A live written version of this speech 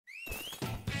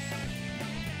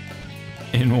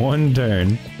In one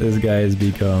turn, this guy has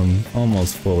become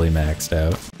almost fully maxed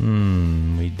out.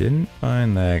 We didn't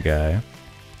find that guy.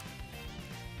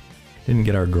 Didn't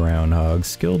get our groundhog.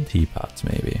 Skilled teapots,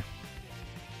 maybe.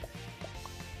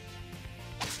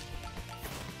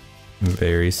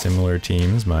 Very similar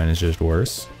teams. Mine is just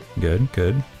worse. Good,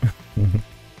 good.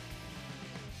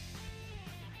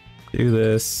 Do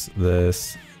this.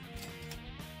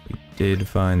 We did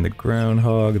find the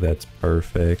groundhog. That's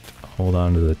perfect. Hold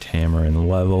on to the tamarin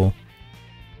level.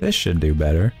 This should do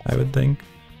better, I would think.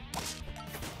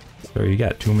 So you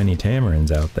got too many tamarins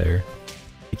out there.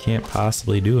 You can't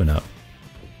possibly do enough.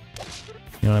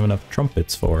 You don't have enough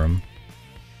trumpets for them.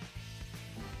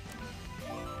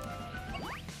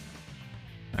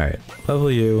 Alright,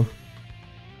 level you.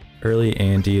 Early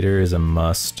anteater is a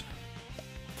must.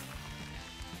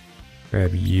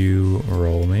 Grab you,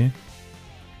 roll me.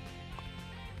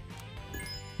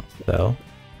 Sell.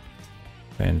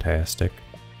 Fantastic.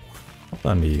 Hold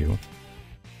on to you.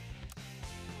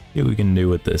 See what we can do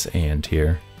with this ant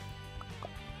here.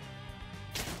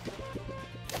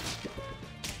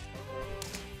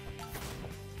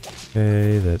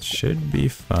 Okay, that should be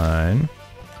fine.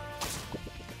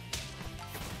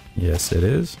 Yes, it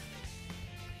is.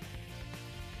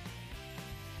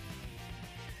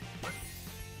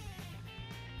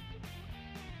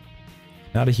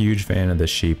 Not a huge fan of the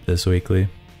sheep this weekly,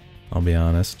 I'll be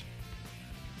honest.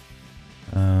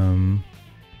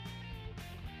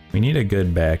 We need a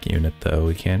good back unit though.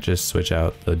 We can't just switch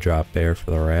out the drop bear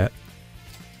for the rat.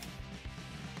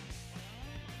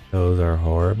 Those are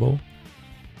horrible.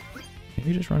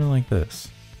 Maybe just run it like this.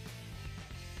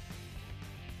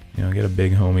 You know, get a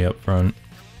big homie up front.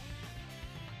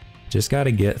 Just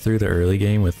gotta get through the early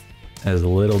game with as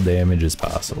little damage as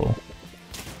possible.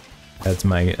 That's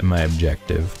my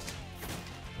objective.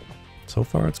 So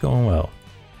far it's going well.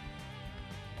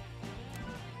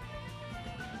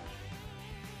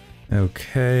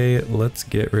 Okay, let's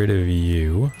get rid of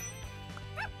you.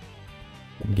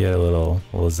 Get a little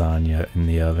lasagna in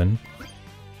the oven.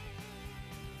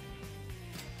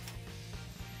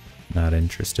 Not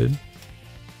interested.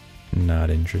 Not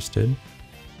interested.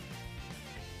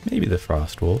 Maybe the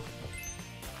frost wolf.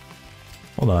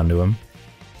 Hold on to him.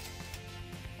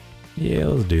 Yeah,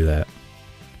 let's do that.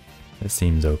 That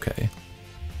seems okay.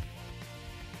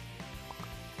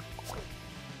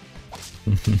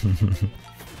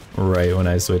 Right when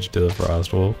I switched to the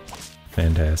frost wolf.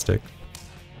 Fantastic.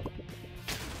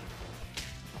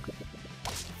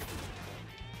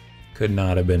 Could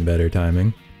not have been better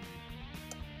timing.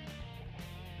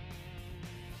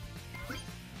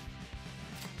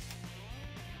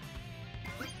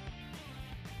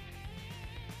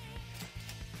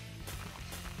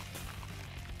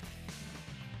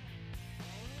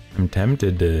 I'm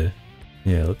tempted to,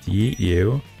 yeah, let's yeet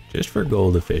you, just for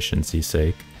gold efficiency's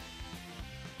sake.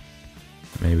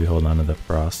 Maybe hold on to the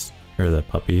frost, or the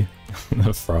puppy,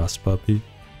 the frost puppy.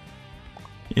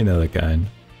 You know the kind.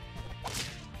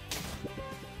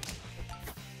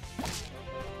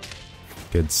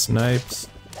 Good snipes.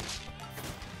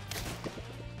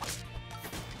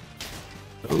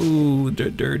 Ooh, the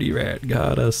dirty rat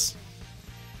got us.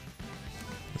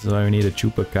 This is why we need a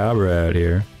chupacabra out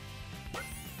here.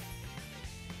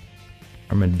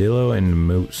 Armadillo and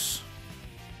moose.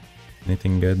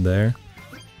 Anything good there?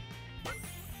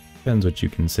 Depends what you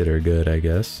consider good, I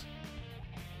guess.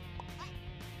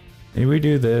 Maybe we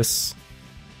do this.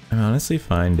 I'm honestly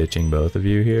fine ditching both of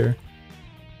you here.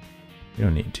 You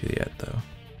don't need to yet, though.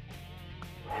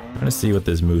 I want to see what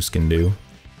this moose can do.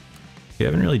 We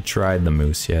haven't really tried the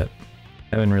moose yet.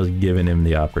 Haven't really given him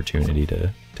the opportunity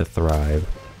to thrive.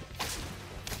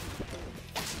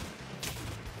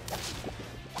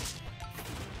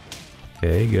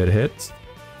 Okay, good hits.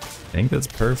 I think that's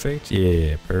perfect.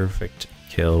 Yeah, perfect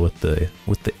kill with the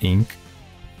ink.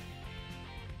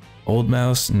 Old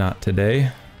mouse, not today.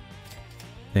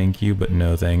 Thank you, but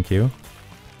no thank you.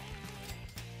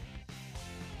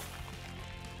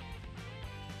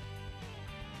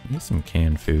 Need some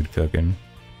canned food cooking.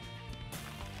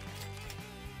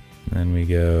 And then we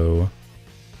go...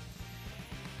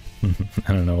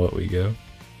 I don't know what we go.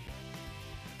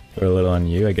 Throw a little on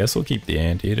you. I guess we'll keep the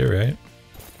anteater, right?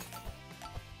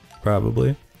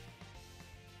 Probably.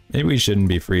 Maybe we shouldn't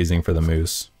be freezing for the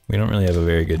moose. We don't really have a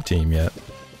very good team yet.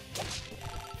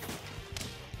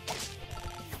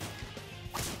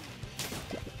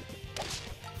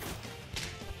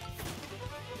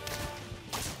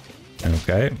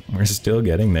 Okay, we're still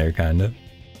getting there, kinda.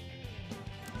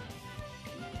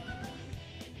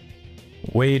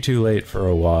 Way too late for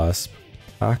a wasp.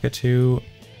 Cockatoo,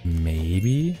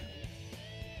 maybe?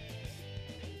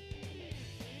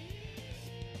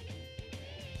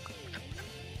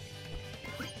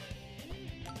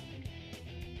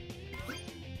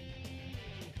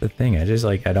 The thing,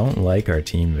 I don't like our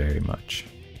team very much.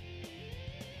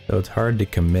 So it's hard to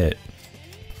commit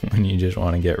when you just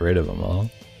want to get rid of them all.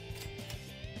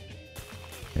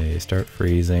 Okay, start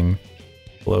freezing.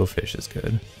 Blowfish is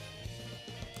good.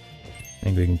 I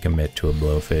think we can commit to a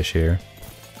blowfish here.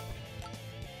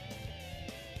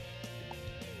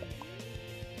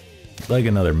 I'd like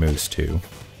another moose too.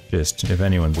 Just if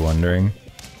anyone's wondering.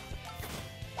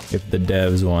 If the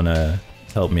devs want to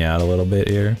help me out a little bit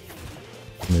here,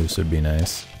 moose would be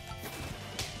nice.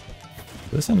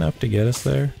 Is this enough to get us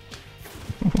there?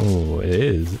 Oh, it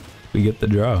is. We get the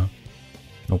draw.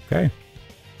 Okay.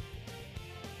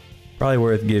 Probably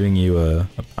worth giving you a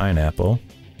pineapple.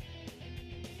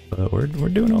 But we're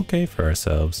doing okay for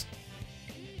ourselves.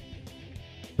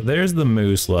 So there's the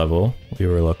moose level we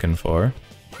were looking for.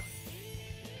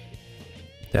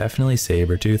 Definitely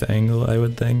saber-tooth angle, I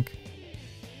would think.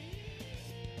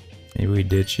 Maybe we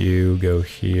ditch you, go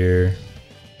here.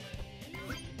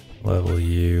 Level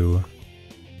you.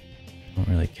 Don't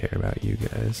really care about you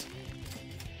guys.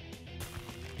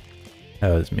 That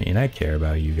was mean. I care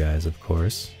about you guys, of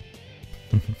course.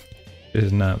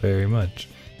 Just not very much.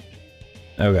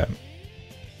 Okay.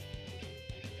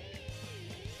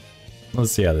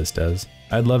 Let's see how this does.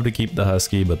 I'd love to keep the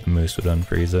husky, but the moose would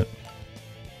unfreeze it.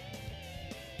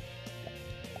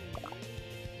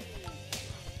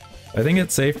 I think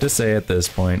it's safe to say at this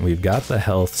point we've got the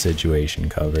health situation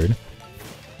covered.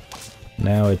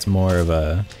 Now it's more of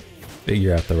a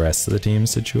figure out the rest of the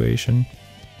team's situation.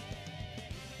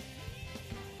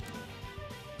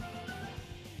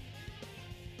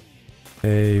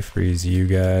 Okay, freeze you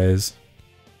guys.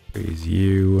 Freeze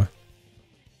you.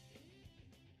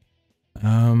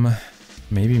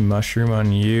 Maybe mushroom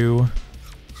on you.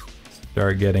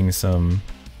 Start getting some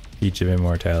Peach of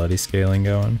Immortality scaling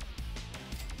going.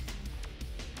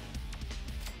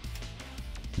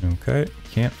 Okay,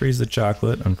 can't freeze the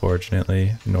chocolate,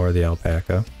 unfortunately, nor the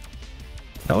alpaca.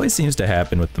 It always seems to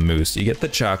happen with the moose. You get the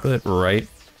chocolate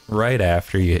right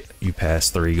after you pass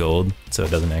 3 gold, so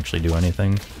it doesn't actually do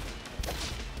anything.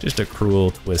 Just a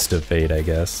cruel twist of fate, I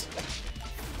guess.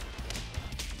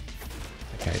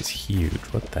 That guy's huge.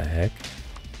 What the heck?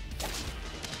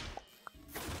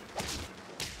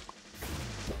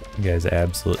 You guys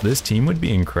absolutely... This team would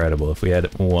be incredible if we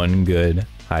had one good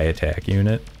high attack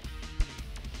unit.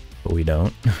 But we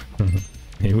don't.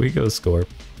 Here we go, Scorp.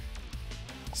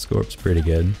 Scorp's pretty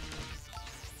good.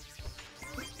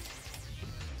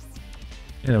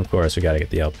 And of course, we gotta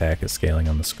get the alpaca scaling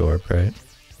on the Scorp, right?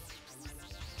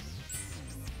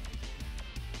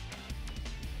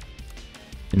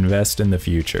 Invest in the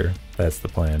future. That's the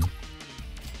plan.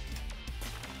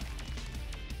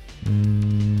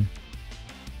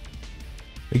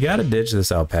 We gotta ditch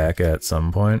this alpaca at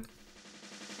some point.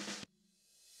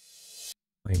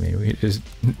 Like maybe we just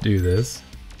do this.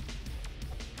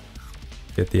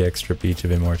 Get the extra Peach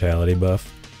of Immortality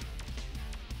buff.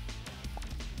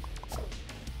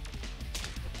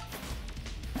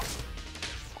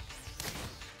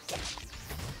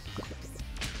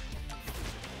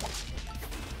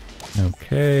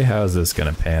 Okay, how's this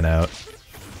gonna pan out?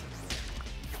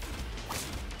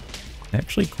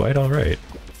 Actually quite alright,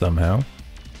 somehow.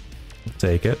 We'll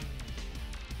take it.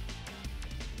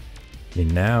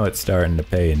 And now it's starting to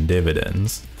pay in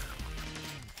dividends.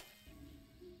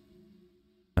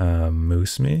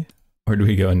 Moose me? Or do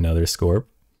we go another Scorp?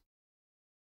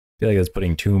 I feel like that's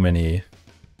putting too many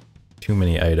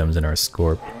items in our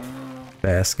Scorp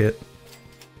basket.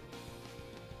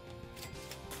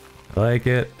 I like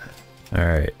it.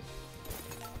 Alright.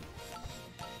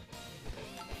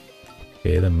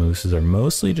 Okay, the mooses are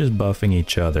mostly just buffing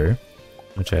each other,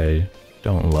 which I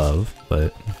don't love,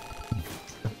 but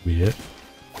be it.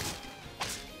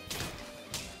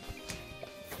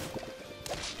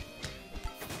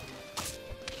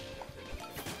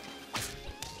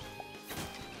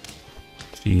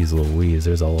 Jeez Louise,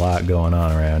 there's a lot going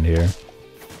on around here.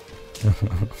 A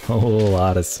whole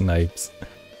lot of snipes.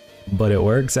 But it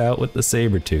works out with the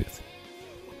saber-tooth.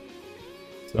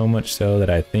 So much so that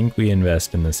I think we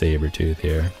invest in the saber-tooth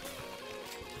here.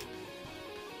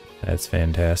 That's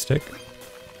fantastic.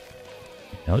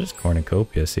 I'll just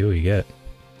cornucopia, see what we get.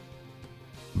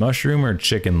 Mushroom or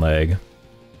chicken leg?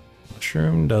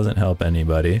 Mushroom doesn't help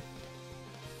anybody.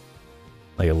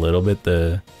 Like a little bit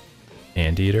the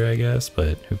anteater, I guess,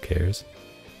 but who cares?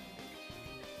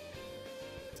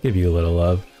 Let's give you a little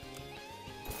love.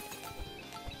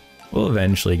 We'll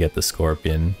eventually get the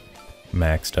scorpion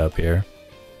maxed up here.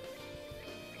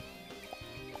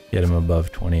 Get him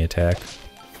above 20 attack.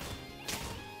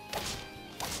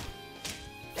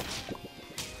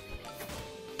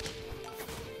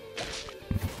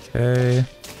 Okay.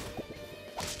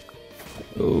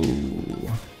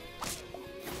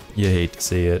 You hate to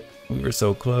see it. We were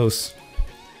so close.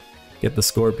 Get the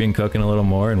scorpion cooking a little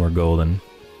more and we're golden.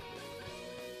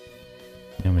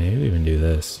 Yeah, maybe even do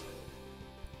this.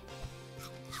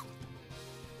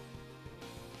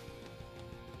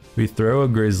 We throw a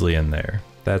grizzly in there.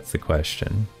 That's the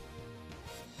question.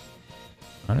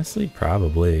 Honestly,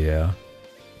 probably, yeah.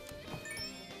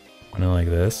 Kind of like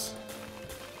this.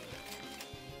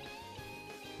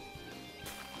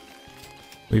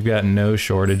 We've got no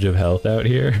shortage of health out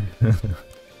here.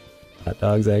 Hot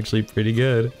dog's actually pretty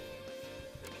good,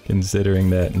 considering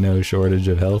that no shortage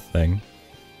of health thing.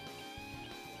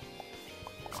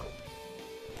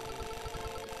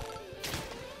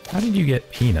 How did you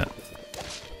get peanuts?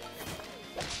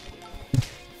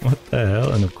 What the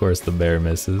hell? And of course the bear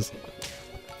misses.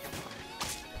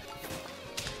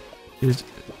 There's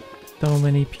so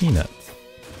many peanuts.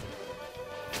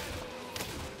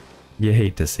 You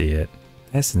hate to see it.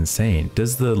 That's insane.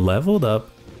 Does the leveled up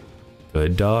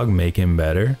good dog make him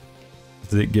better?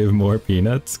 Does it give more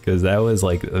peanuts? Because that was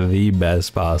like the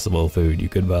best possible food you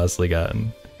could possibly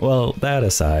gotten. Well, that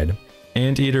aside,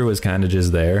 Anteater was kind of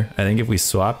just there. I think if we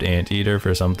swapped Anteater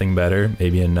for something better,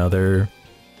 maybe another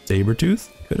Sabertooth,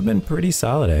 could have been pretty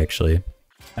solid actually.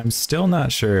 I'm still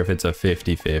not sure if it's a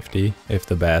 50-50 if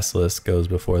the Basilisk goes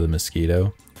before the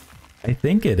Mosquito. I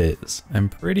think it is. I'm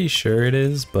pretty sure it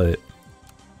is, but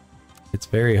it's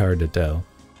very hard to tell.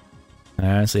 I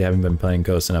honestly haven't been paying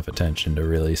close enough attention to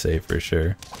really say for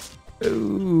sure.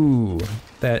 Ooh,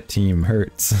 that team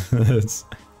hurts.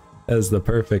 That's the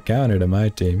perfect counter to my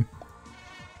team.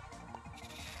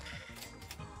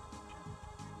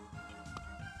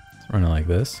 Let's run it like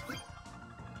this.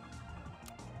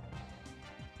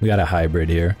 We got a hybrid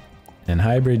here, and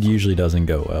hybrid usually doesn't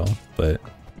go well, but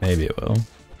maybe it will.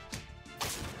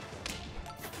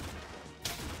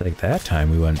 Like that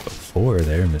time we went before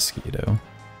their Mosquito.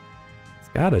 It's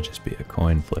gotta just be a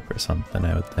coin flip or something,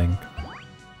 I would think.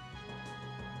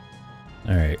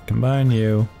 Alright, combine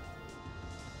you.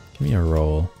 Give me a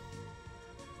roll.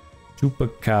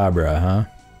 Chupacabra, huh?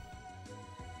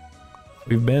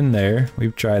 We've been there.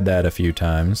 We've tried that a few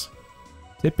times.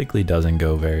 Typically doesn't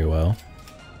go very well.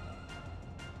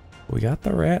 We got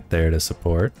the rat there to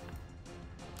support.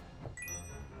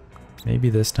 Maybe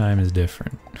this time is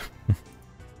different.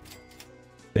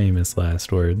 Famous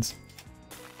last words.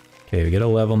 Okay, we get a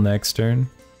level next turn.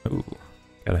 Ooh,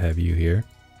 gotta have you here.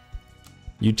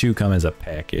 You two come as a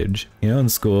package. You know in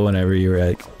school whenever you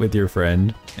were with your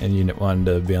friend and you wanted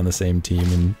to be on the same team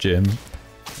in gym?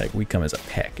 Like, we come as a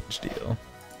package deal.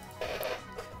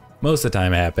 Most of the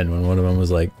time it happened when one of them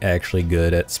was like actually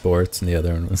good at sports and the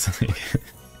other one was like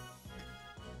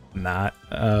not.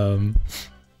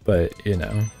 But you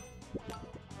know.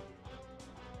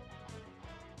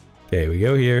 Okay, we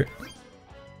go here.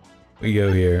 We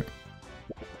go here.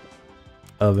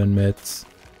 Oven mitts.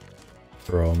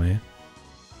 Throw me.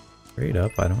 Straight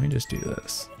up, why don't we just do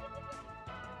this?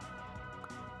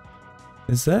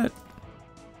 Is that...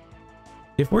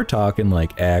 If we're talking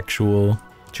like actual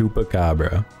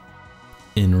Chupacabra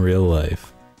in real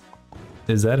life,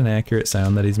 is that an accurate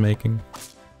sound that he's making?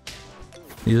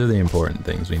 These are the important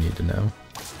things we need to know.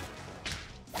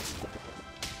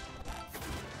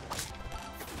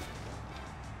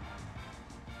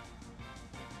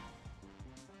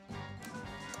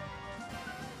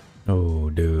 Oh,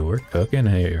 dude, we're cooking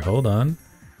here. Hold on.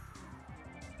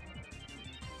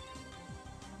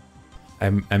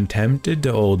 I'm tempted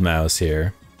to Old Mouse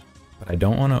here, but I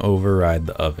don't want to override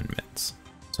the oven mitts.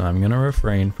 So I'm gonna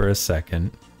refrain for a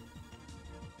second.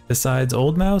 Besides,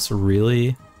 Old Mouse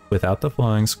really, without the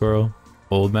flying squirrel,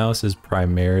 Old Mouse is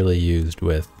primarily used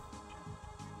with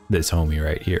this homie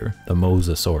right here, the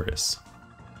Mosasaurus.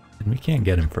 And we can't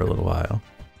get him for a little while.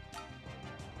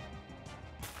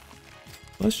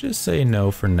 Let's just say no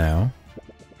for now.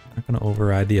 I'm not gonna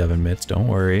override the oven mitts, don't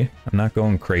worry. I'm not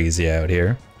going crazy out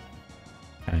here.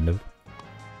 Kind of.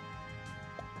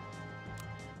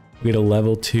 We get a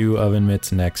level 2 oven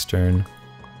mitts next turn.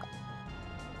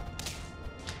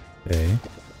 Okay.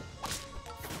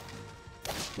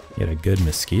 Get a good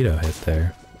mosquito hit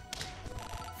there.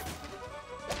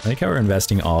 I like how we're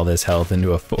investing all this health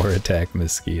into a 4-attack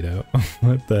mosquito.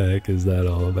 What the heck is that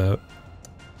all about?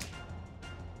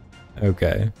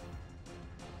 Okay.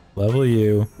 Level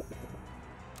you.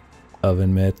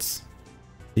 Oven mitts.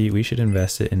 See, we should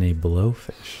invest it in a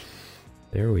blowfish.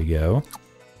 There we go.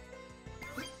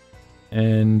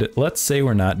 And let's say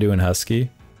we're not doing husky.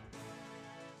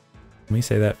 Can we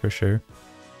say that for sure?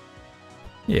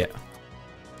 Yeah.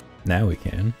 Now we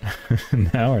can.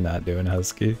 Now we're not doing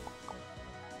husky.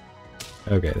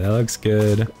 Okay, that looks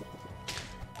good.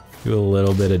 Do a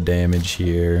little bit of damage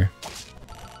here.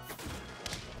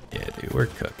 Yeah, dude, we're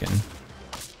cooking.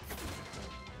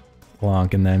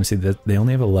 Lonking them. See, they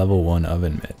only have a level 1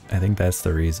 oven mitt. I think that's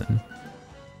the reason.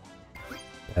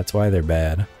 That's why they're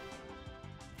bad.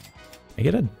 I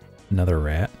get another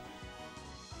rat?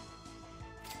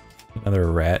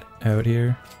 Another rat out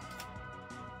here?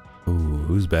 Ooh,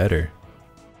 who's better?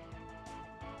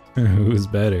 Who's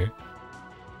better?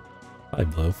 Probably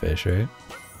blowfish, right?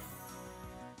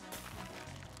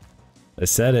 I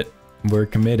said it. We're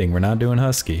committing. We're not doing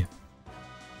husky.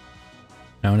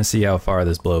 I want to see how far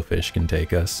this blowfish can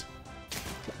take us.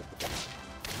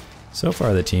 So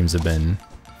far the teams have been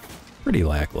pretty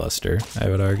lackluster, I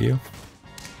would argue.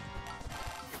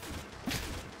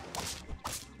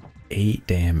 8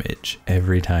 damage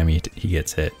every time he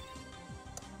gets hit.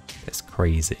 That's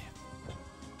crazy.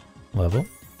 Level?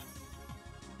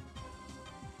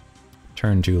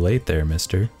 Turn too late there,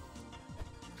 mister.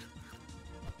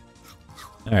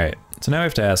 Alright, so now we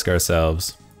have to ask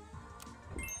ourselves,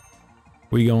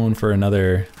 we going for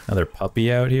another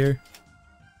puppy out here?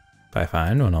 If I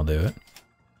find one, I'll do it.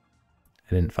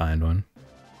 I didn't find one.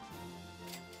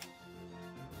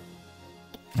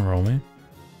 Roll me.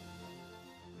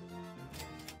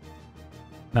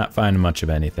 Not finding much of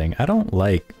anything. I don't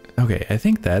like... Okay, I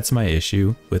think that's my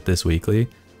issue with this weekly.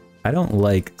 I don't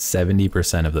like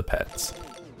 70% of the pets.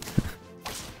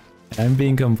 I'm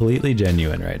being completely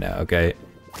genuine right now, okay?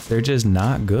 They're just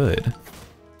not good.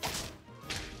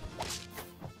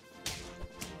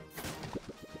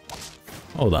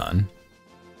 Hold on.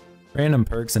 Random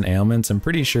perks and ailments. I'm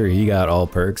pretty sure he got all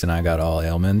perks and I got all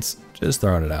ailments. Just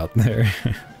throwing it out there.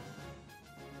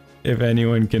 If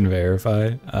anyone can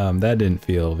verify. That didn't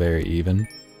feel very even.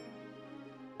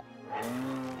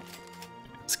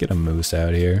 Let's get a moose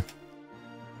out here.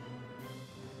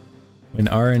 When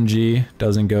RNG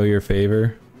doesn't go your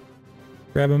favor,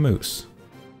 grab a moose.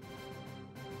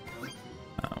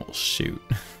 Oh, shoot.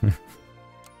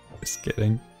 Just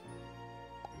kidding.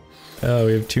 Oh,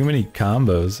 we have too many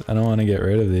combos. I don't want to get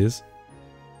rid of these.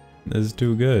 This is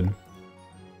too good.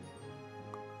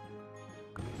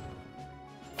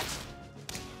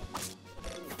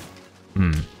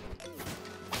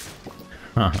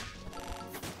 Huh.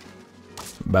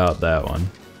 About that one.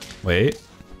 Wait.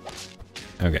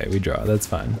 Okay, we draw. That's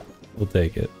fine. We'll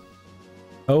take it.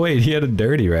 Oh wait, he had a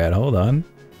dirty rat. Hold on.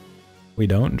 We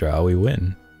don't draw, we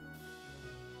win.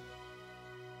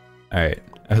 Alright.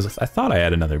 I thought I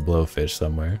had another blowfish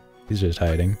somewhere. He's just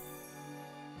hiding.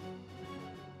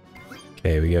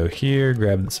 Okay, we go here,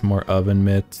 grab some more oven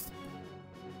mitts.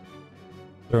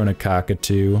 Throw in a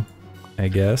cockatoo, I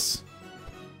guess.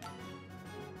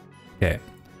 Okay.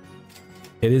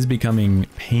 It is becoming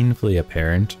painfully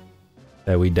apparent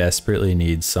that we desperately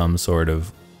need some sort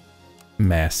of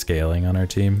mass scaling on our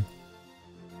team.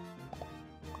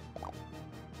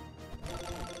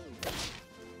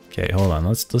 Okay, hold on.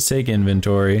 Let's take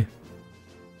inventory.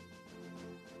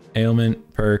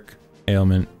 Ailment, perk,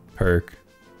 ailment, perk,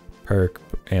 perk,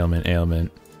 ailment,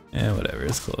 ailment. Eh, whatever.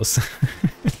 It's close.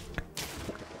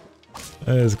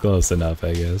 It's close enough,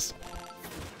 I guess.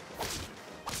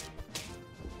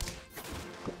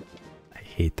 I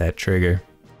hate that trigger.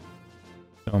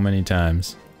 So many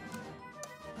times.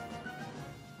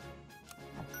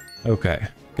 Okay,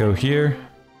 go here.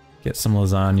 Get some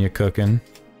lasagna cooking.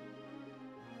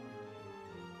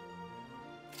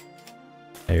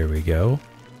 There we go.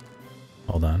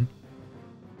 Hold on.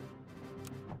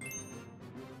 I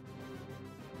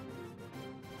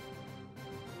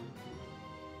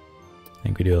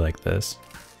think we do it like this.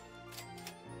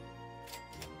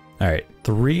 Alright,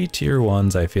 3 tier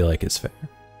 1s I feel like is fair.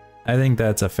 I think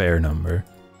that's a fair number.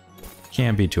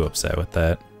 Can't be too upset with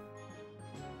that.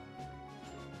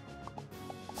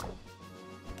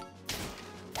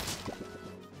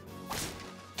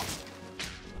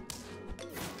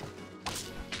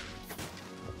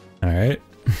 Alright.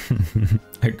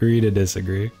 Agree to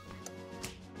disagree.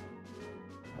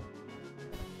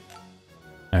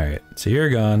 Alright, so you're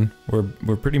gone.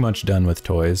 We're pretty much done with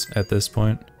toys at this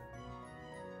point.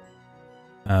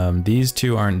 These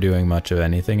two aren't doing much of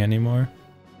anything anymore,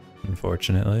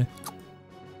 unfortunately.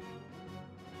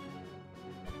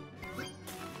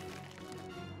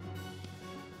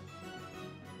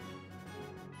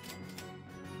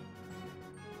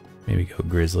 Maybe go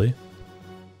grizzly.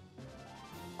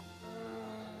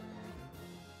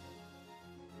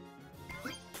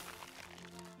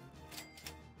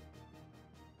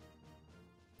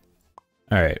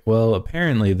 Alright, well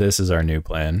apparently this is our new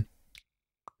plan.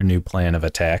 Our new plan of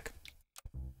attack.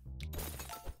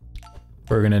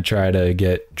 We're gonna try to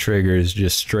get triggers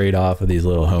just straight off of these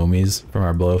little homies from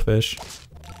our blowfish.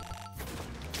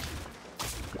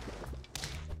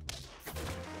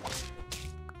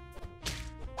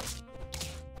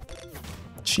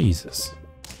 Jesus.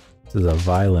 This is a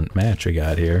violent match we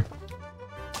got here.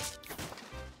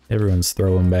 Everyone's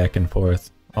throwing back and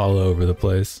forth all over the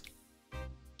place.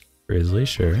 Grizzly,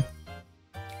 sure.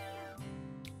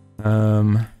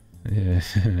 Yeah.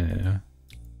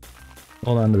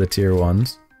 Hold on to the tier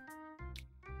 1s.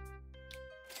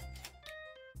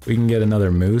 We can get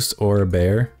another moose or a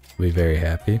bear. I'll be very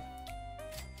happy.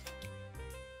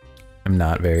 I'm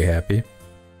not very happy.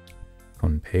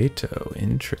 Conpeto,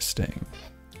 interesting.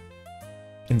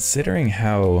 Considering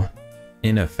how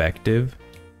ineffective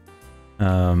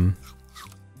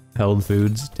held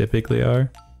foods typically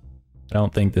are, I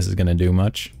don't think this is gonna do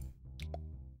much.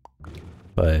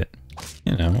 But,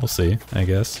 you know, we'll see, I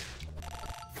guess.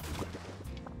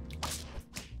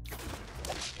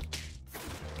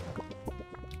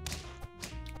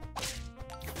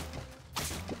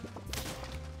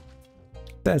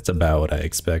 That's about what I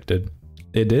expected.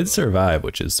 It did survive,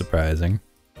 which is surprising.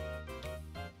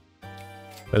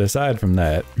 But aside from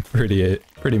that,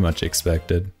 pretty much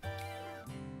expected.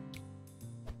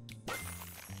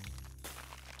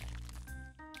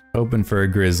 Hoping for a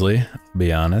grizzly, I'll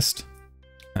be honest.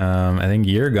 I think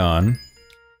you're gone.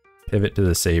 Pivot to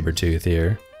the saber tooth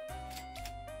here.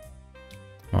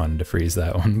 I wanted to freeze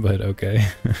that one, but okay.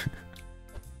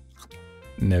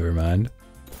 Never mind.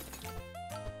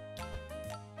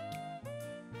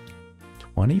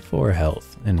 24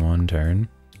 health in one turn.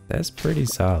 That's pretty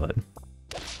solid.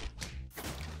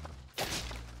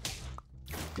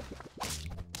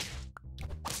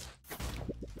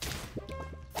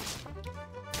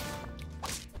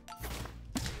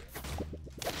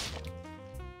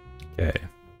 Okay.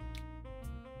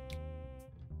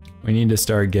 We need to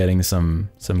start getting some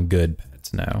good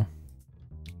pets now.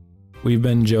 We've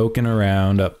been joking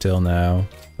around up till now,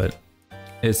 but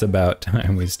it's about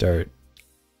time we start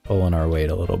pulling our weight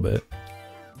a little bit.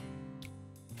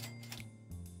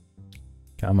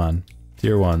 Come on,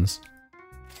 tier 1s.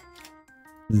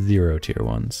 0 tier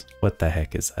 1s. What the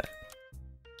heck is that?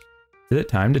 Is it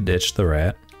time to ditch the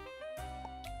rat?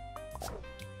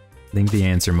 I think the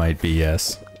answer might be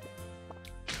yes.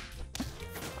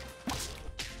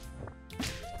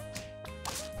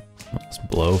 This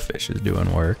blowfish is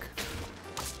doing work.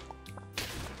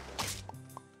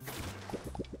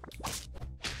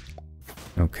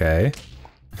 Okay.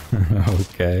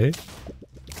 Okay.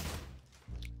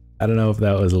 I don't know if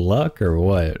that was luck or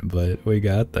what, but we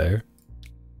got there.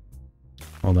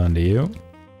 Hold on to you.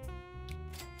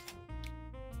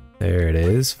 There it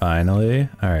is, finally.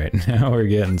 Alright, now we're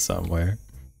getting somewhere.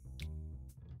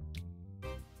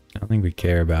 I don't think we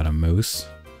care about a moose.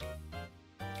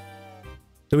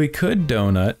 So we could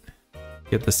donut,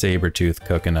 get the saber tooth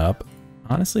cooking up.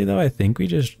 Honestly though, I think we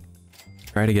just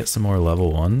try to get some more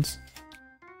level 1s.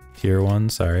 Tier 1,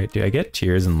 sorry. Dude, I get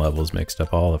tiers and levels mixed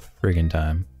up all the friggin'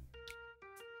 time.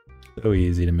 So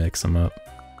easy to mix them up.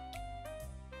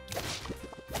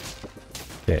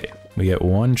 Okay, we get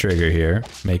one trigger here.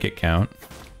 Make it count.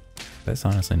 That's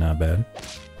honestly not bad.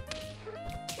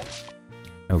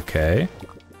 Okay.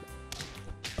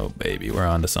 Oh baby, we're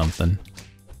onto something.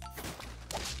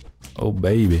 Oh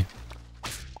baby.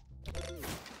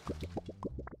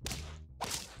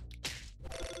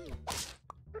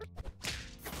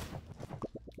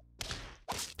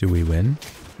 Do we win?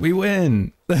 We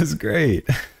win! That's great!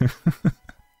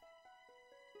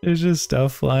 There's just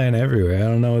stuff flying everywhere. I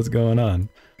don't know what's going on.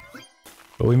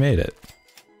 But we made it.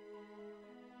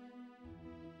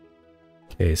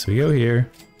 Okay, so we go here.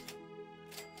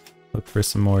 Look for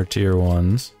some more tier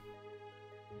 1s.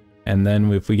 And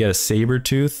then if we get a saber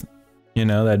tooth, you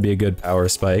know, that'd be a good power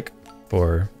spike.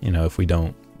 For, you know, if we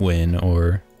don't win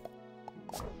or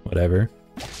whatever.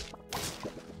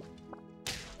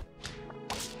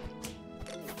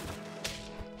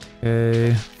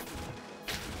 Okay.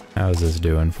 How's this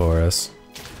doing for us?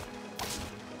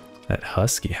 That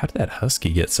husky. How did that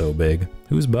husky get so big?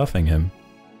 Who's buffing him?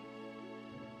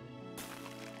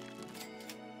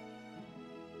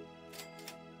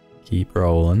 Keep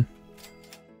rolling.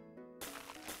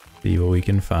 See what we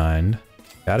can find.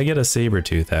 Gotta get a saber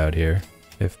tooth out here,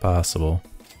 if possible.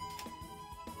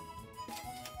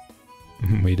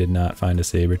 We did not find a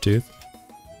saber tooth.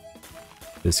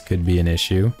 This could be an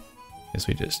issue. Guess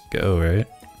we just go, right?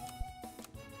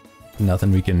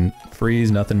 Nothing we can freeze,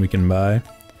 nothing we can buy.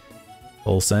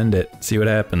 We'll send it, see what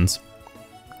happens.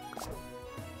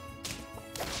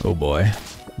 Oh boy.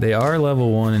 They are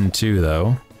level 1 and 2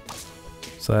 though.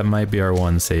 So that might be our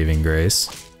one saving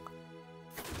grace.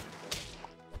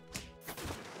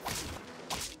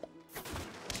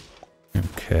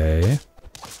 Okay.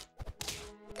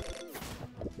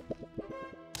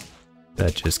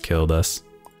 That just killed us.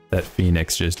 That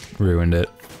phoenix just ruined it.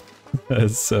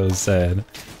 That's so sad.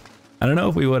 I don't know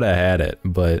if we would have had it,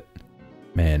 but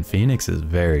man, Phoenix is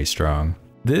very strong.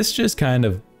 This just kind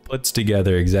of puts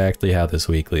together exactly how this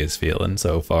weekly is feeling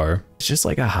so far. It's just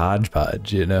like a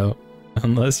hodgepodge, you know?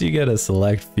 Unless you get a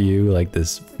select few, like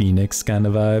this Phoenix kind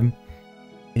of vibe,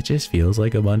 it just feels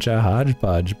like a bunch of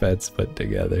hodgepodge pets put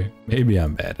together. Maybe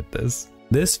I'm bad at this.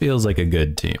 This feels like a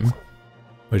good team,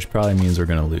 which probably means we're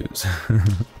gonna lose.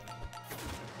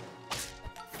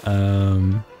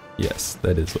 Yes,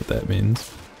 that is what that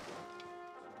means.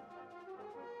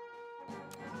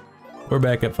 We're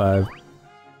back at 5.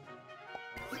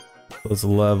 Let's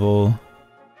level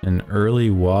an early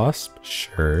wasp.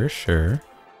 Sure, sure.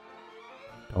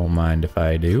 Don't mind if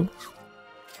I do.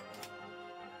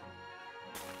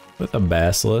 With a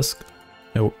basilisk.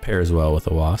 It pairs well with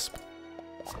a wasp.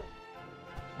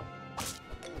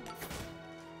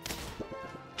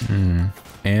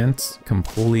 Ants,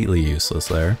 completely useless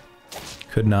there.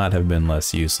 Could not have been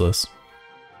less useless.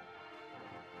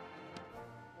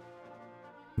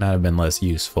 Not have been less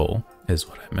useful, is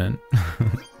what I meant.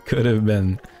 Could have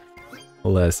been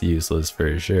less useless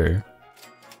for sure.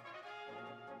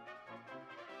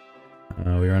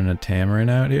 We running a tamarin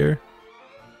out here?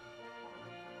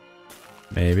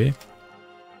 Maybe.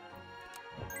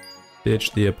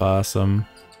 Ditch the opossum.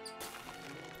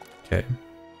 Okay.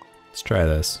 Let's try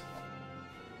this.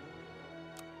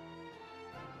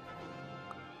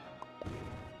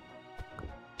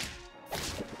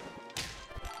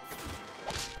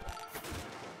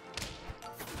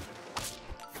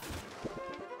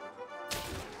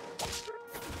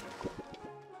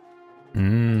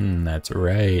 That's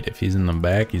right. If he's in the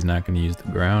back, he's not going to use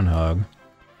the groundhog.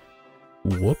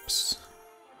 Whoops.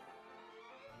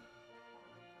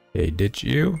 Okay, ditch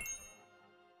you.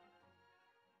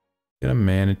 Got a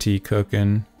manatee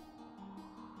cooking.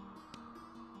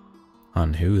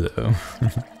 On who, though?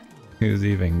 Who's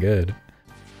even good?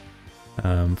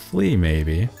 Flea,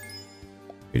 maybe.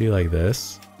 We do like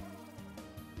this.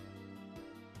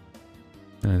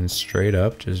 And then straight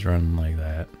up, just run like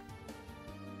that.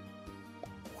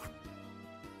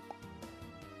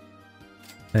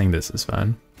 I think this is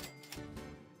fine.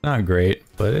 Not great,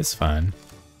 but it's fine.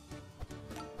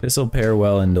 This will pair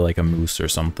well into like a moose or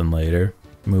something later.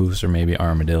 Moose or maybe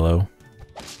armadillo.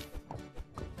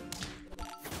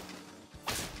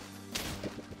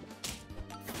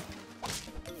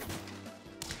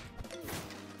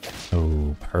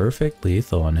 Oh, perfect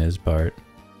lethal on his part.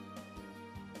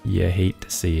 You hate to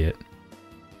see it.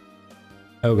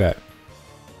 Okay.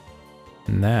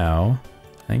 Now,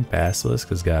 I think Basilisk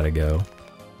has got to go.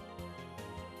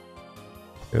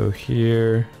 Go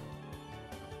here.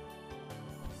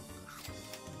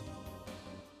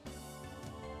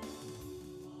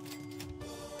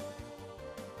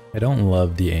 I don't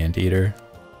love the anteater.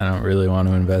 I don't really want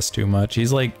to invest too much.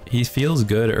 He's like, he feels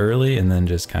good early and then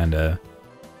just kind of,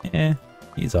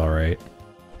 he's all right.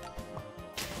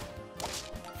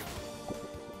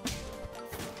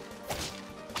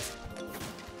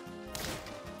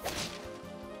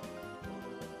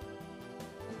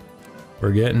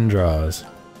 We're getting draws.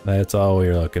 That's all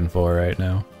we're looking for right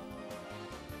now.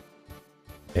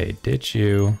 Okay, ditch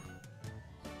you.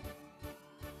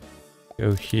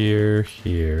 Go here,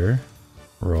 here.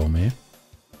 Roll me.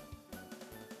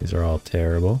 These are all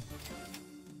terrible.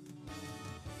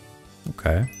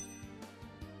 Okay.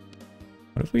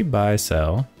 What if we buy,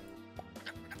 sell?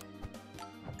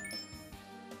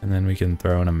 And then we can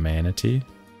throw in a manatee.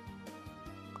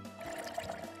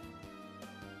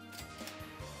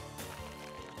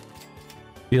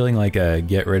 Feeling like a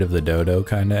get rid of the dodo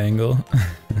kind of angle.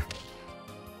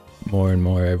 More and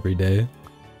more every day.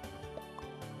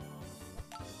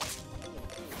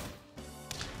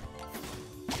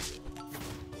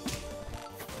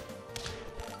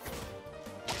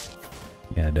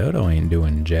 Yeah, dodo ain't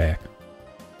doing jack.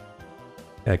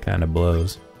 That kind of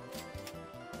blows.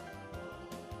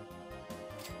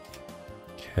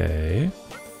 Okay.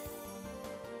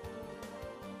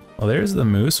 Well, there's the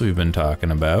moose we've been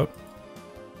talking about.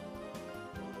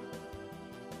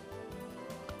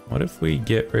 What if we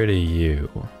get rid of you?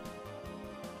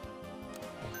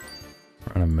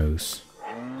 Run a moose.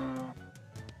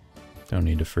 Don't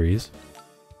need to freeze.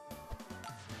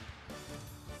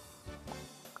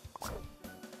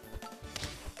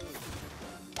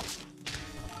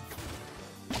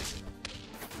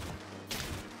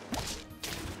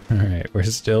 Alright, we're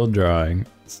still drawing.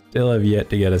 Still have yet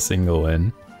to get a single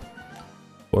win.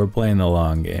 We're playing the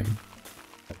long game.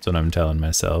 That's what I'm telling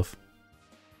myself.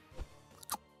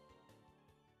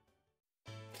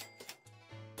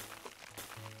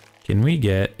 Can we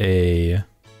get a,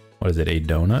 what is it, a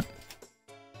donut?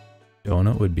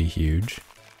 Donut would be huge.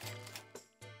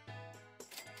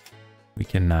 We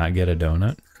cannot get a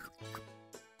donut.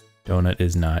 Donut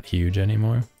is not huge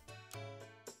anymore.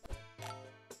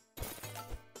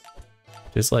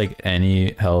 Just like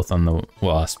any health on the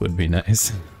wasp would be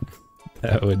nice.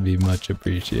 That would be much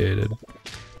appreciated.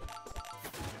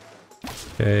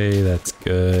 Okay, that's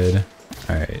good.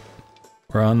 Alright.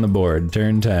 We're on the board.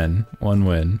 Turn 10. 1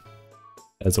 win.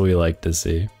 That's what we like to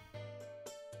see.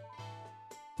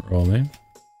 Roll me.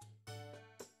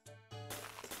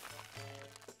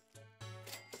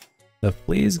 The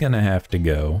flea's gonna have to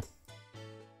go.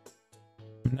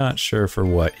 I'm not sure for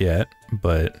what yet,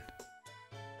 but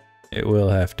it will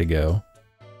have to go.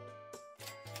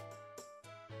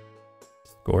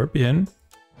 Scorpion.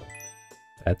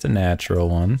 That's a natural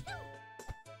one.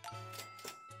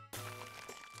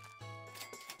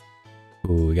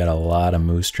 Ooh, we got a lot of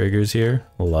moose triggers here.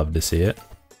 Love to see it.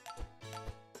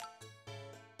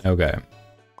 Okay.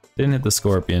 Didn't hit the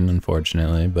scorpion,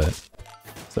 unfortunately, but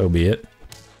so be it.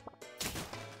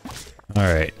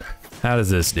 Alright. How does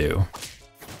this do?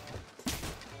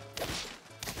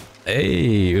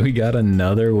 Hey, we got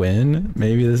another win.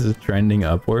 Maybe this is trending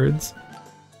upwards.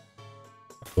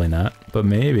 Probably not, but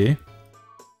maybe.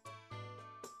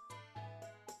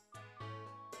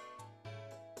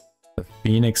 The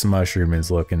Phoenix mushroom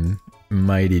is looking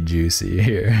mighty juicy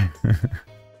here.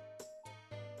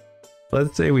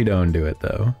 Let's say we don't do it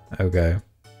though. Okay.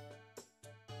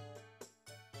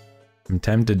 I'm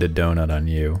tempted to donut on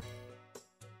you.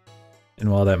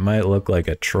 And while that might look like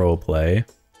a troll play,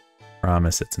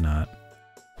 promise it's not.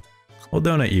 We'll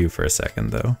donut you for a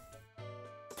second though.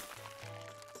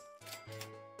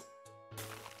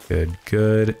 Good,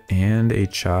 good. And a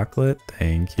chocolate,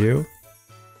 thank you.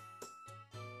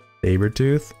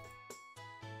 Sabertooth?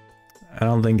 I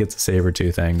don't think it's a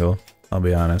Sabertooth angle, I'll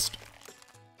be honest.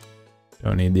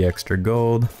 Don't need the extra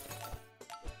gold.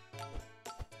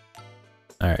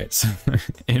 Alright, so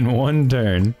in one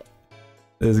turn,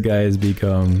 this guy has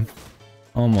become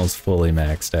almost fully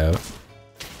maxed out.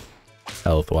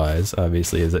 Health-wise,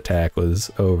 obviously his attack was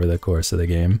over the course of the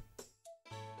game.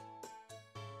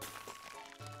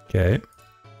 Okay.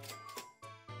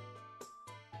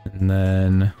 And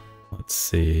then, let's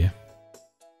see.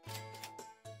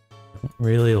 Don't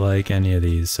really like any of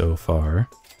these so far.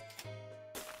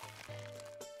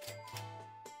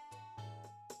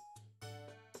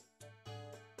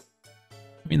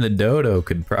 I mean, the dodo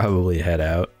could probably head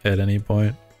out at any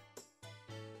point.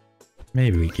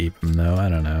 Maybe we keep him though, I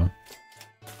don't know.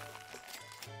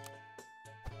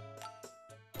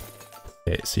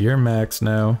 Okay, so you're max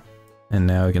now, and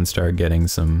now we can start getting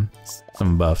some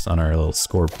buffs on our little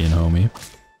scorpion homie.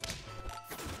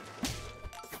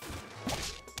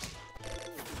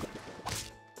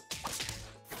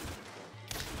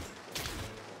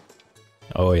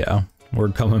 Oh yeah, we're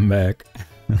coming back.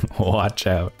 Watch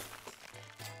out.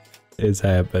 It's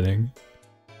happening.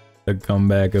 The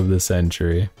comeback of the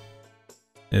century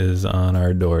is on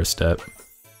our doorstep.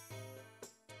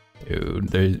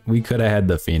 Dude, we could have had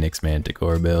the Phoenix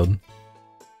Manticore build.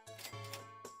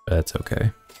 But that's okay.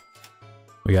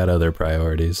 We got other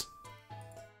priorities.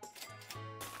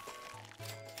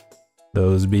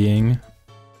 Those being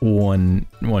one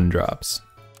drops.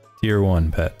 Tier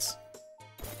 1 pets.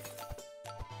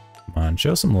 Come on,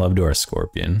 show some love to our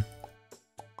scorpion.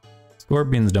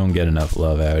 Scorpions don't get enough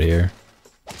love out here.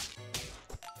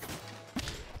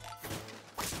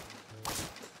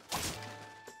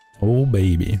 Oh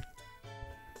baby.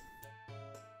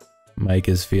 Mike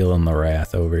is feeling the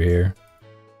wrath over here.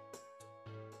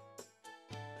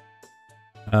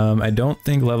 I don't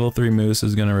think level 3 Moose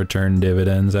is gonna return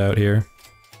dividends out here.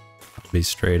 I'll be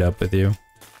straight up with you.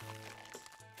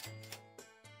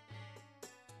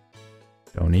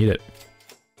 Don't need it.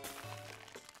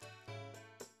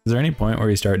 Is there any point where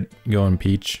we start going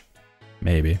peach?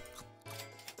 Maybe.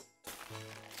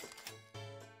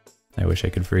 I wish I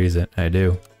could freeze it. I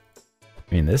do.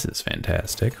 I mean, this is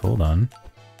fantastic. Hold on.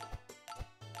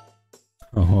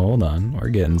 Oh, hold on. We're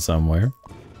getting somewhere.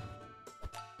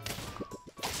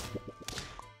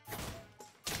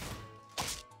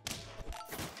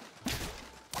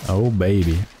 Oh,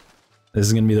 baby. This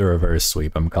is gonna be the reverse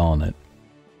sweep. I'm calling it.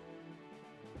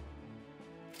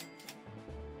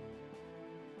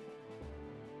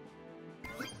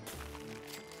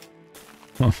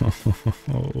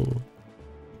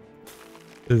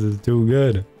 This is too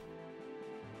good.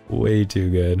 Way too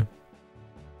good.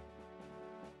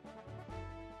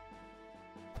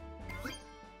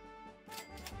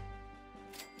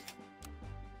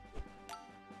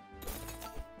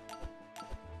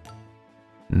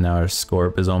 Now our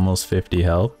Scorp is almost 50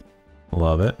 health.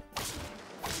 Love it.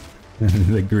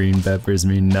 The green peppers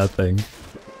mean nothing.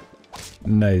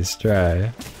 Nice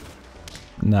try.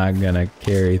 Not gonna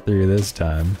carry through this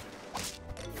time.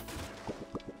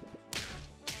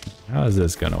 How is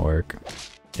this gonna work?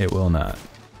 It will not.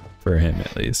 For him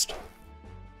at least.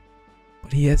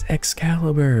 But he has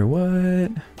Excalibur, what?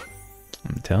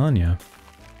 I'm telling you.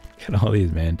 Look at all these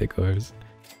manticores.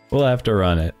 We'll have to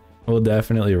run it. We'll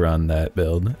definitely run that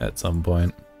build at some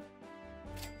point.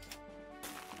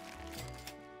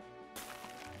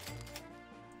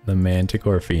 The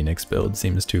Manticore Phoenix build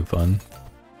seems too fun.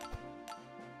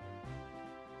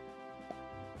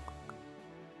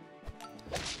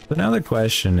 But now the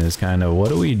question is kind of, what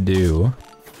do we do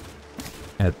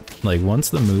at, like, once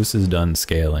the moose is done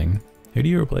scaling? Who do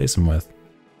you replace him with?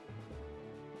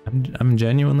 I'm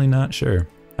genuinely not sure.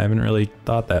 I haven't really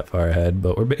thought that far ahead,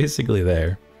 but we're basically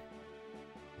there.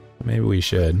 Maybe we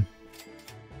should.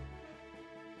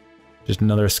 Just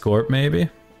another Scorp, maybe?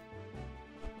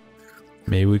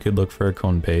 Maybe we could look for a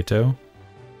Conpeto.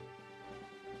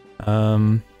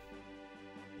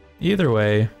 Either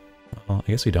way, well,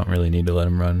 I guess we don't really need to let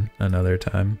him run another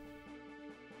time.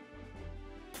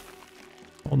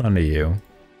 Hold on to you.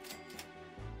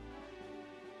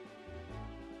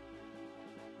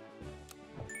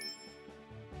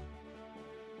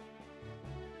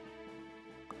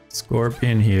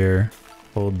 Scorpion here.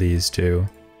 Hold these two.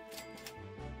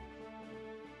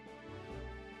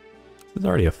 This is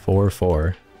already a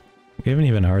 4-4. We haven't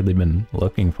even hardly been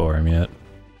looking for him yet.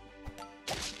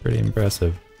 Pretty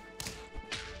impressive.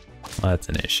 Well, that's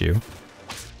an issue.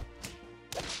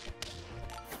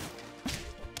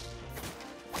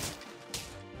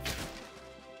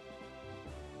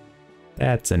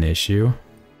 That's an issue.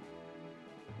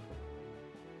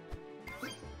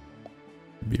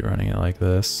 Be running it like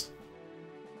this.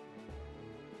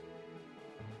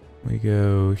 We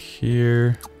go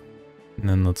here, and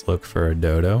then let's look for a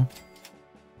dodo.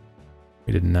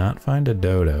 We did not find a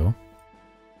dodo.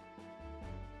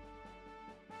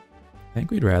 I think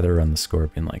we'd rather run the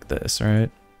Scorpion like this, right?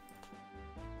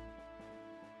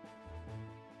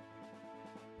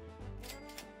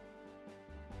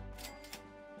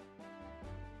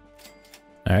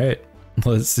 Alright,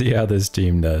 let's see how this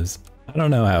team does. I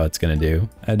don't know how it's gonna do.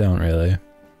 I don't really.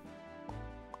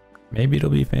 Maybe it'll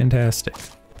be fantastic.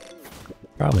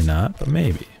 Probably not, but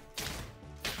maybe.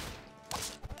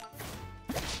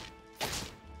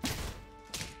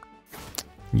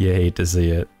 You hate to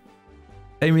see it.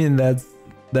 I mean, that's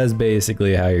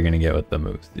basically how you're gonna get with the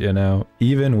moose, you know?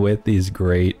 Even with these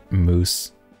great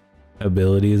moose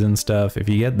abilities and stuff, if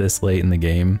you get this late in the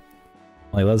game,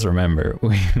 like, let's remember,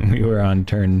 we were on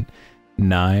turn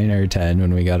 9 or 10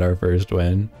 when we got our first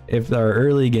win. If our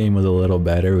early game was a little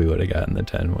better, we would have gotten the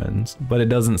 10 wins. But it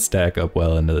doesn't stack up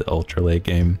well into the ultra late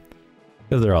game,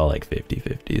 because they're all like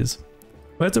 50-50s.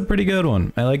 But it's a pretty good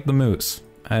one. I like the moose.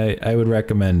 I would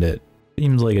recommend it.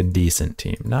 Seems like a decent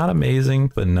team. Not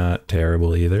amazing, but not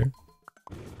terrible either.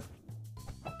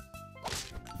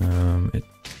 It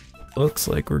looks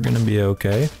like we're gonna be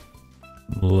okay.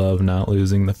 Love not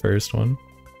losing the first one.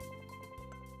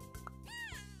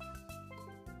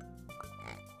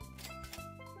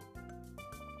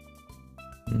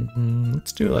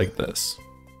 Let's do it like this.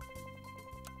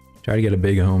 Try to get a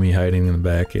big homie hiding in the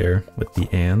back here with the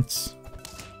ants.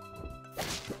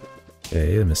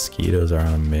 Okay, the mosquitoes are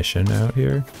on a mission out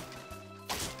here.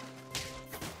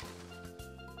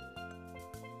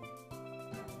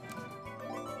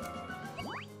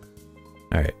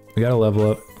 Alright, we gotta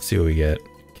level up, see what we get.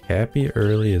 Cappy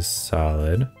early is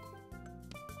solid.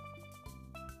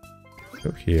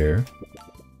 Go here.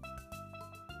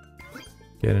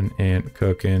 Get an ant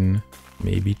cooking.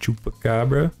 Maybe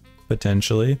Chupacabra,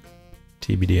 potentially.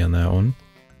 TBD on that one.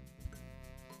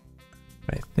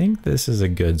 I think this is a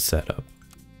good setup.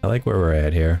 I like where we're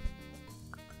at here.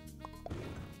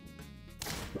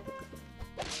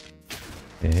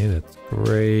 Okay, that's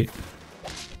great.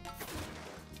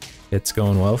 It's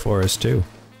going well for us too.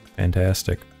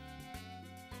 Fantastic.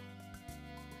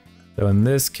 So in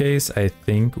this case, I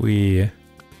think we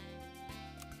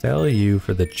sell you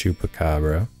for the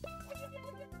Chupacabra.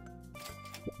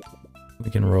 We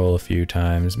can roll a few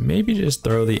times. Maybe just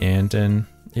throw the ant in.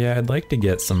 Yeah, I'd like to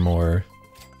get some more.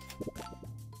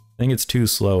 I think it's too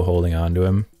slow holding on to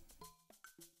him.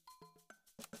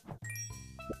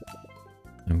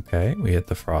 Okay, we hit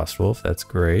the Frost Wolf. That's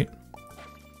great.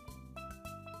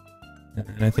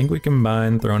 And I think we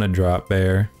combine throwing a Drop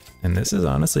Bear. And this is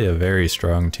honestly a very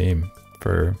strong team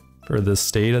for the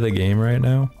state of the game right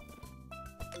now.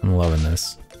 I'm loving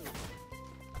this.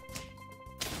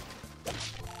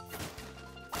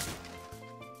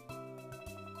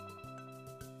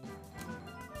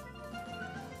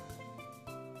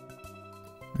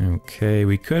 Okay,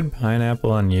 we could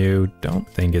pineapple on you. Don't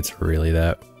think it's really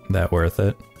that worth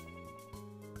it.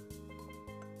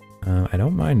 I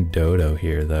don't mind Dodo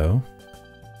here though.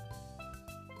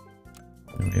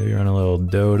 Maybe run a little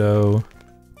Dodo.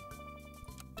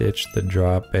 Ditch the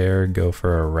drop bear, go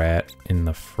for a rat in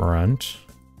the front.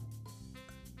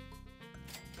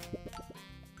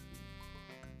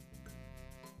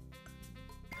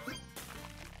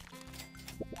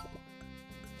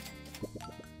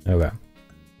 Okay.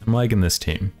 I'm liking this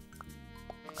team.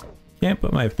 Can't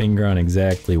put my finger on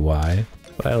exactly why,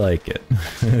 but I like it. I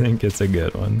think it's a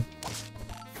good one.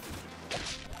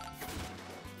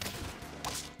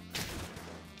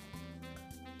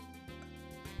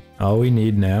 All we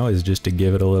need now is just to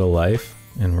give it a little life,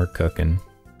 and we're cooking.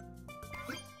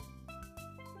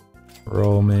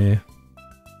 Roll me.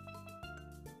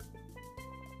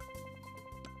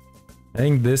 I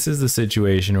think this is the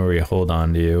situation where we hold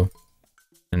on to you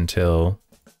until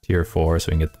tier 4 so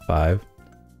we can get the 5.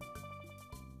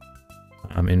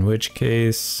 In which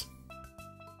case,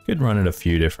 could run it a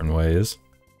few different ways.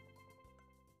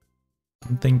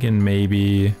 I'm thinking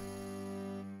maybe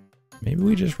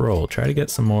we just roll. Try to get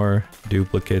some more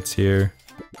duplicates here.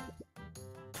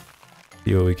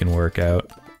 See what we can work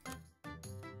out.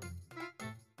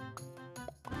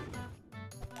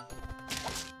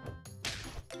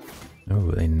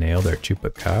 Oh, they nailed our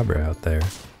chupacabra out there.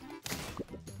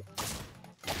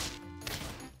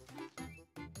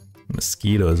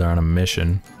 Mosquitoes are on a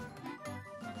mission.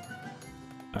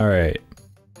 Alright.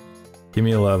 Give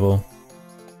me a level.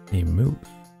 A moose.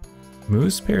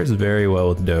 Moose pairs very well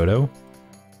with Dodo.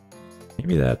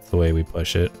 Maybe that's the way we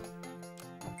push it.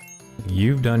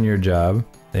 You've done your job.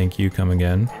 Thank you, come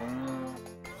again.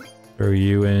 Throw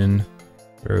you in.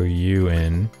 Throw you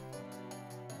in.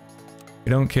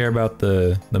 We don't care about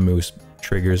the moose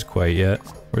triggers quite yet.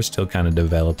 We're still kind of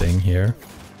developing here.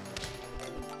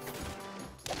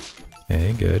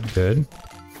 Okay, good, good.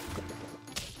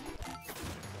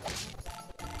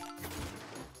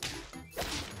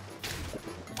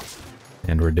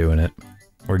 And we're doing it.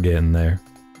 We're getting there.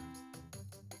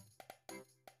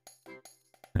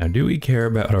 Now, do we care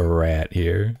about a rat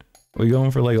here? Are we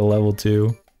going for like a level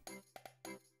 2?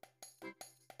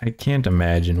 I can't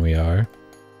imagine we are.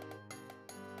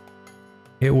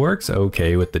 It works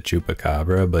okay with the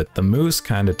chupacabra, but the moose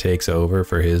kind of takes over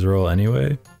for his role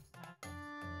anyway.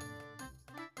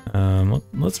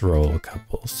 Let's roll a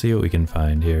couple, see what we can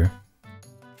find here.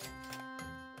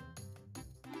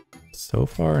 So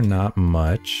far, not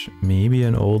much. Maybe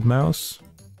an old mouse?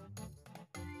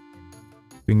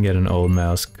 If we can get an old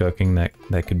mouse cooking, that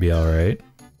could be alright.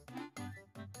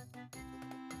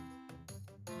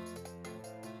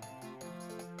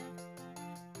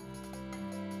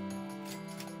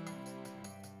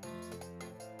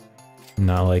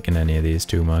 Not liking any of these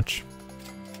too much.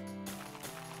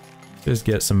 Just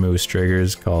get some moose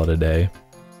triggers, call it a day.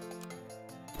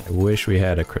 I wish we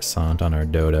had a croissant on our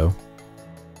Dodo.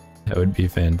 That would be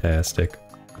fantastic.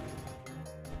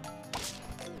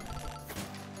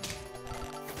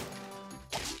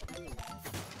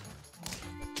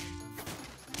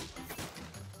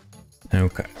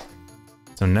 Okay.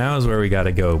 So now is where we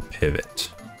gotta go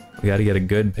pivot. We gotta get a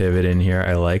good pivot in here.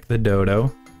 I like the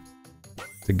Dodo.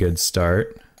 It's a good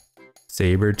start.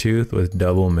 Sabertooth with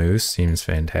double moose seems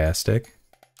fantastic.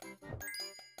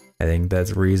 I think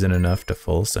that's reason enough to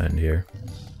full send here,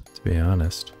 to be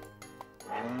honest.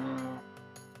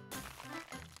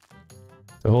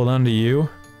 So hold on to you.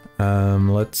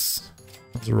 Let's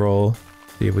roll.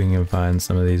 See if we can find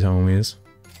some of these homies.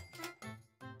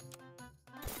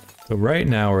 So right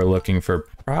now we're looking for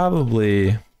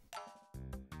probably...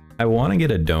 I want to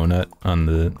get a donut on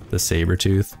the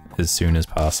Sabertooth as soon as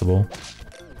possible.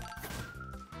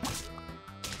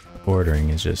 Ordering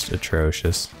is just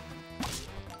atrocious.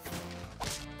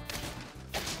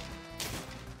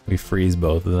 We freeze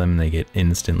both of them and they get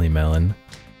instantly melon.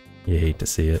 You hate to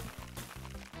see it.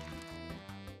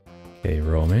 Okay,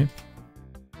 roll me.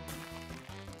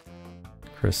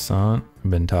 Croissant. I've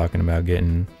been talking about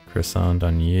getting croissant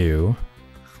on you.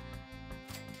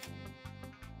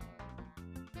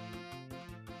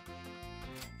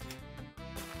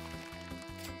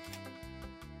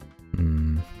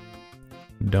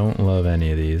 Don't love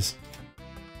any of these.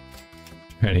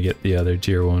 Trying to get the other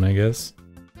tier 1, I guess.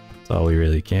 That's all we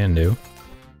really can do.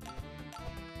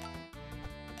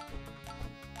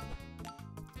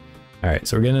 Alright,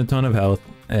 so we're getting a ton of health,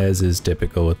 as is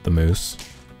typical with the moose.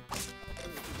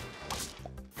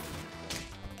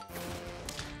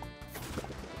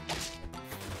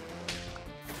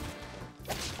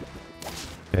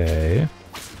 Okay.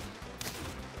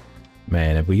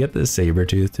 Man, if we get this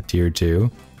Sabertooth to tier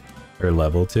 2, or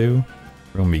level 2,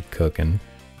 we're gonna be cooking.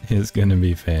 It's gonna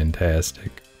be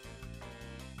fantastic.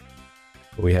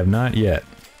 But we have not yet.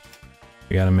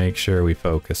 We gotta make sure we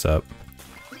focus up.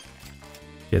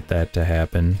 Get that to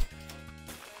happen.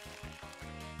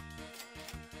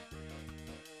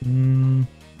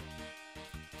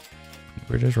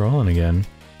 We're just rolling again.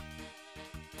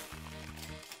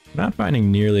 Not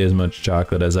finding nearly as much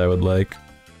chocolate as I would like.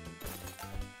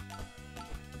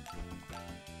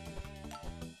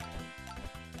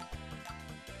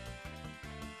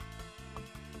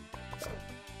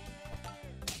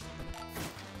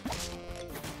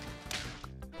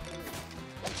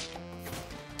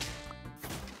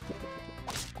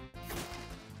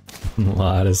 A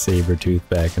lot of saber-tooth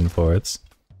back and forths.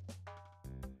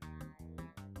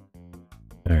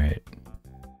 Alright.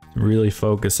 Really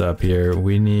focus up here.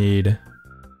 We need...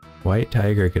 White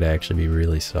Tiger could actually be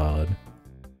really solid.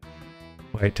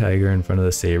 White Tiger in front of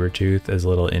the saber-tooth as a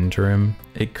little interim.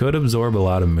 It could absorb a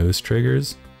lot of moose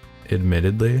triggers,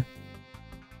 admittedly.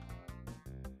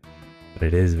 But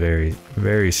it is very,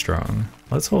 very strong.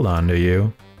 Let's hold on to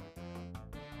you.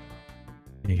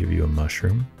 Let me give you a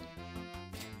mushroom.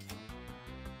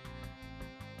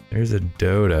 There's a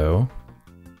dodo.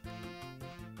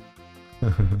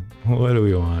 What do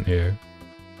we want here?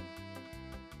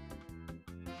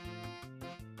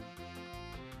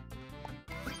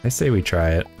 I say we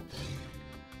try it.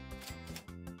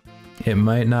 It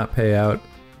might not pay out,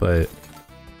 but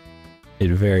it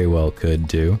very well could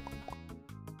do.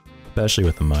 Especially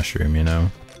with the mushroom, you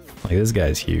know? Like, this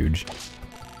guy's huge.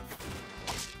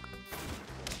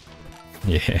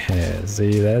 Yeah,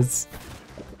 see, that's...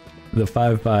 The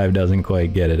 5-5 doesn't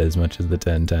quite get it as much as the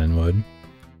 10-10 would.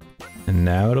 And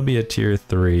now it'll be a tier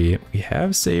 3. We have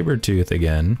Sabertooth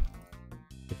again,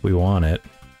 if we want it.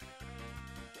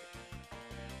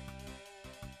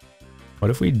 What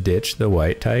if we ditch the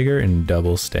White Tiger and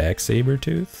double stack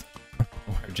Sabertooth?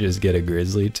 Or just get a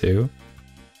Grizzly too?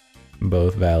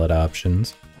 Both valid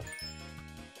options.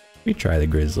 We try the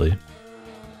Grizzly.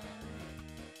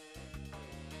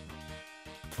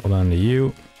 Hold on to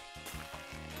you.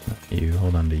 Not you,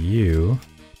 hold on to you.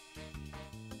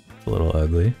 It's a little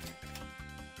ugly.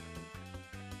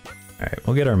 Alright,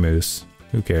 we'll get our moose.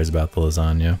 Who cares about the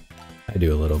lasagna? I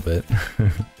do a little bit.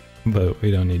 But we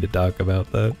don't need to talk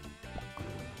about that.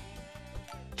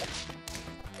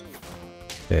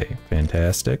 Okay,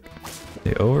 fantastic.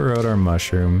 They overrode our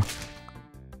mushroom.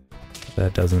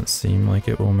 That doesn't seem like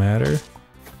it will matter.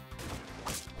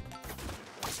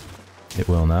 It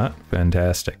will not.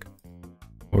 Fantastic.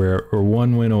 We're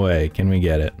one win away. Can we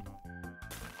get it?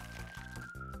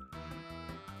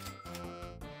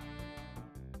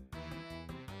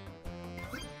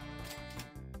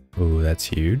 Ooh, that's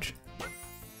huge.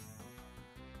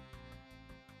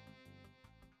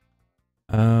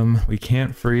 We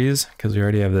can't freeze because we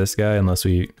already have this guy unless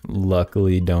we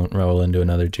luckily don't roll into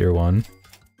another tier 1.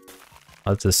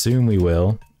 Let's assume we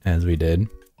will, as we did.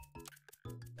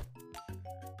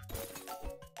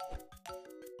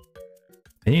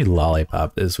 I need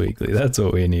Lollipop this weekly. That's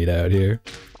what we need out here.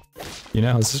 You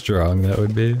know how strong that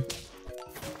would be?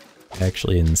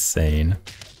 Actually insane.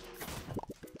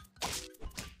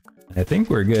 I think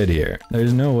we're good here.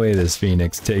 There's no way this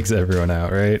Phoenix takes everyone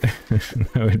out, right?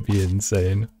 That would be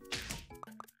insane.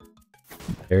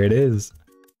 There it is.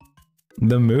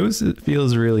 The moose, it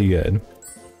feels really good.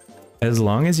 As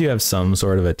long as you have some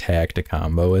sort of attack to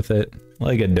combo with it,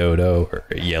 like a dodo or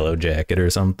a yellow jacket or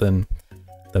something,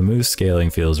 the moose scaling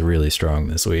feels really strong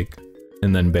this week.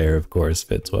 And then bear, of course,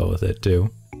 fits well with it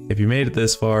too. If you made it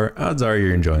this far, odds are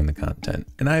you're enjoying the content.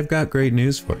 And I've got great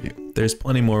news for you. There's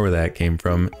plenty more where that came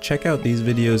from. Check out these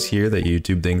videos here that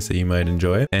YouTube thinks that you might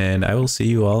enjoy, and I will see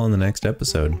you all in the next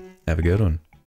episode. Have a good one.